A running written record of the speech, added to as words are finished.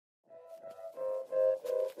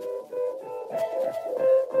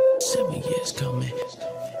7 years coming.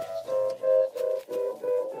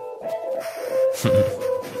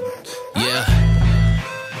 Yeah.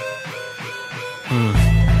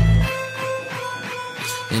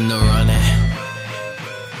 In the running.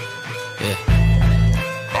 Yeah.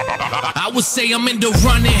 I would say I'm in the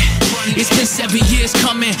running. It's been 7 years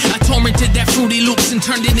coming. I torrented that Fruity Loops and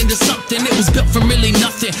turned it into something. It was built from really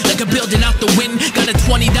nothing, like a building out the wind. Got a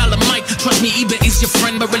 $20 mic. Trust me, eBay is your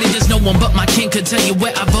friend, but really there's no one but my king could tell you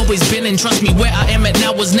where I've always been. And trust me, where I am at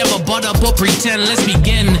now was never bought up or pretend. Let's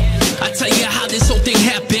begin. I tell you how this whole thing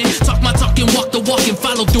happened. Talk my talk and walk the walk and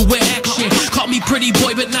follow through with action. Call me pretty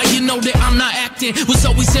boy, but now you know that I'm not acting. Was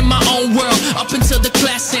always in my own world, up until the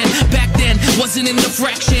class end. Back then, wasn't in the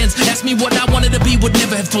fractions. Ask me what I wanted to be, would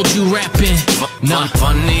never have told you rapping. Nah.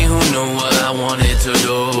 Funny who knew what I wanted to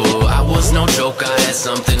do. I was no joke, I had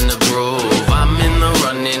something to prove. I'm in the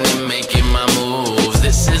running and making my moves.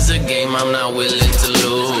 This is a game I'm not willing to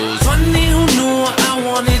lose. Funny who knew what I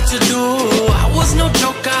wanted to do. I was no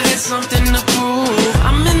joke, I had something to prove.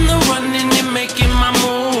 I'm in the running and making my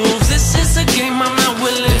moves. This is a game I'm not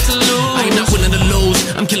willing to lose. I ain't not willing to lose.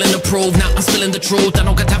 I'm killing the proof, now I'm spilling the truth. I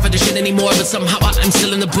don't got time for this shit anymore, but somehow I'm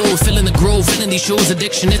still in the booth, feeling the groove, feeling these shoes.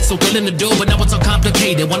 Addiction, it's so thrilling to do, but now it's all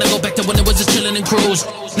complicated. Wanna go back to when it was just chilling and cruise.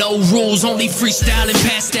 No rules, only freestyling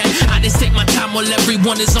past that. I just take my time while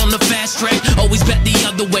everyone is on the fast track. Always bet the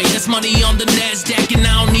other way, that's money on the NASDAQ. And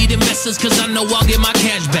I don't need investors, cause I know I'll get my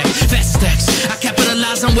cash back. Fast stacks, I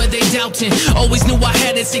capitalize on where they doubting. Always knew I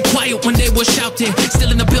had it, stay quiet when they were shouting.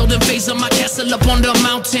 Still in the building phase of my castle up on the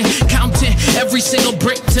mountain. Counting every single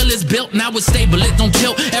brick till it's built. Now it's stable, it don't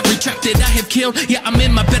tilt. Every track that I have killed, yeah, I'm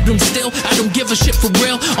in my bedroom still. I don't give a shit for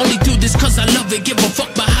real, only do this cause I love it. Give a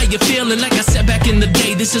fuck about how you feel. And like I said back in the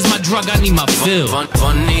day, this is my drug, I need my fill.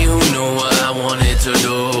 Funny who knew what I wanted to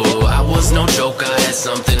do. I was no joke, I had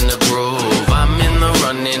something to prove. I'm in the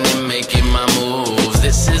running and making my moves.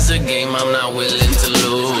 This is a game I'm not willing to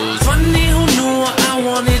lose. Funny who knew what I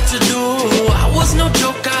wanted to do. I was no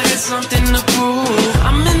joke, I had something to prove.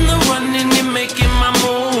 I'm in the running and making my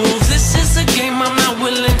moves. This is a game I'm not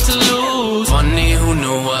willing to lose. Funny who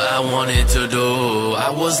knew what I wanted to do. I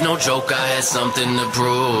was no joke, I had something to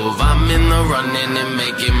prove. I'm in the running and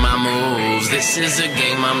making my moves. This is a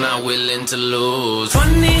game I'm not willing to lose.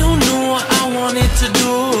 Funny who knew what I wanted to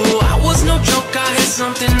do. I was no joke, I had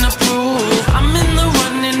something to prove. I'm in the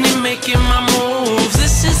running and making my moves.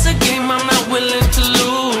 This is a game I'm not willing to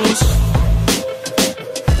lose.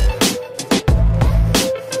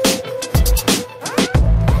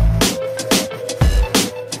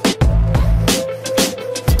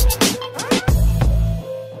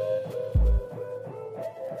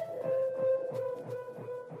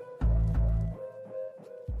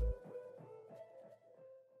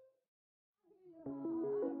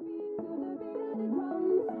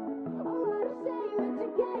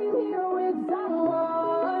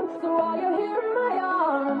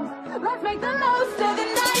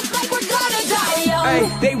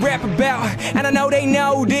 They rap about, and I know they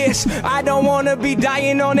know this. I don't wanna be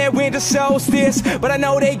dying on that winter solstice, but I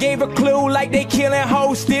know they gave a clue like they killing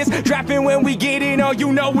hostess. Dropping when we get it on,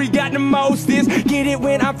 you know we got the mostest. Get it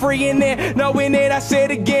when I'm free in there, knowing that I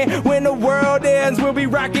said again. When the world ends, we'll be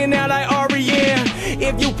rocking out like R.E.M.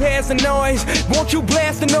 If you pass the noise, won't you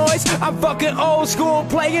blast the noise? I'm fucking old school,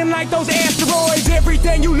 playing like those asteroids.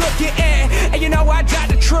 Everything you looking at, and you know I got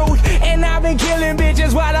the truth. And I've been killing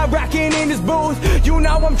bitches while I'm rocking in this booth. You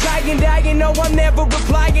know I'm trying, dying, no I'm never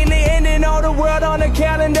replying. They ending all the world on the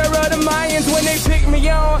calendar of the Mayans. When they pick me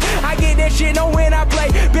on, I get that shit on when I play.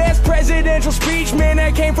 Best presidential speech, man,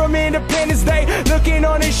 that came from Independence Day. Looking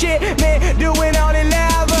on this shit, man, doing all the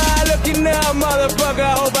lava. Looking up,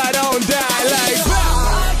 motherfucker, hope I don't die like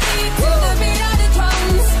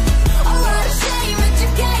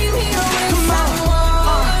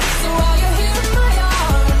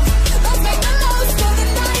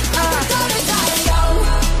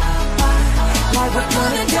we're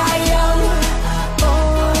gonna die young.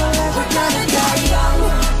 Oh, we're gonna die young.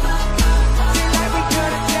 Like we're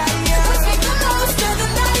gonna die young. Let's make the most of the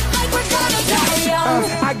night like we're gonna die young.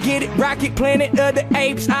 I get it, Rocket Planet of the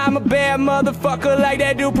Apes. I'm a bad motherfucker like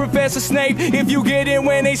that dude Professor Snape. If you get it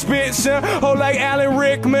when they spit, son, oh like Alan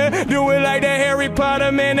Rickman. Do it like that Harry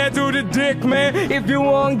Potter, man, that through the dick, man. If you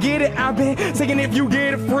won't get it, I've been saying if you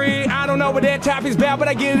get it free. I don't know what that topic's about, but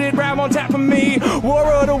I get it right on top of me. War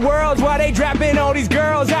of the Worlds, why they dropping all these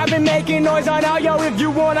girls? I've been making making noise on all yo. If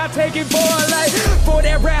you want, I take it for a life. For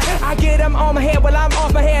that rap, I get them on my head while I'm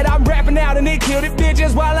off my head. I'm rapping out and they kill the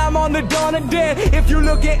bitches while I'm on the dawn of dead. If you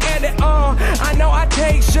looking at it, I know I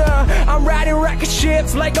take sure. I'm riding rocket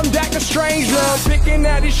ships like I'm Dr. Strangelove. Picking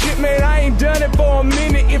out this shit, man, I ain't done it for a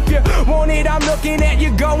minute. If you want it, I'm looking at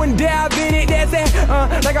you, go and dive in it. That's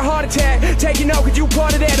that, like a heart attack. Taking out, cause you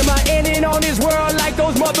part of that. Am I ending on this world like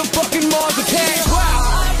those motherfucking Mars attacks?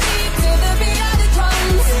 Wow.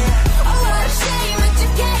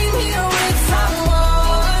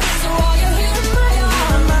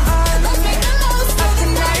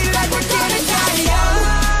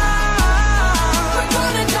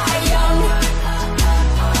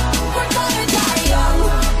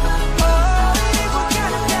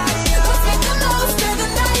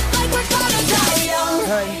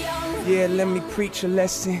 Yeah, let me preach a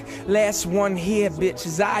lesson. Last one here,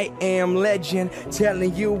 bitches, I am legend.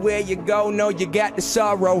 Telling you where you go, know you got the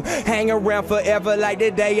sorrow. Hang around forever like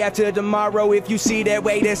the day after tomorrow. If you see that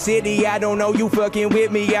way, that city, I don't know you fucking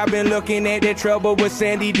with me. I've been looking at that trouble with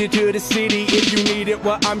Sandy did to the city. If you need it,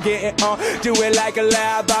 what I'm getting on, do it like a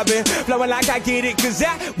lab. I've been flowing like I get it, cause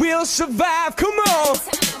I will survive. Come on.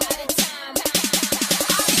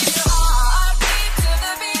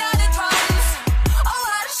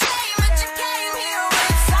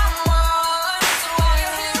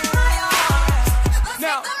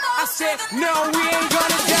 No, we ain't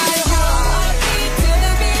gonna die young.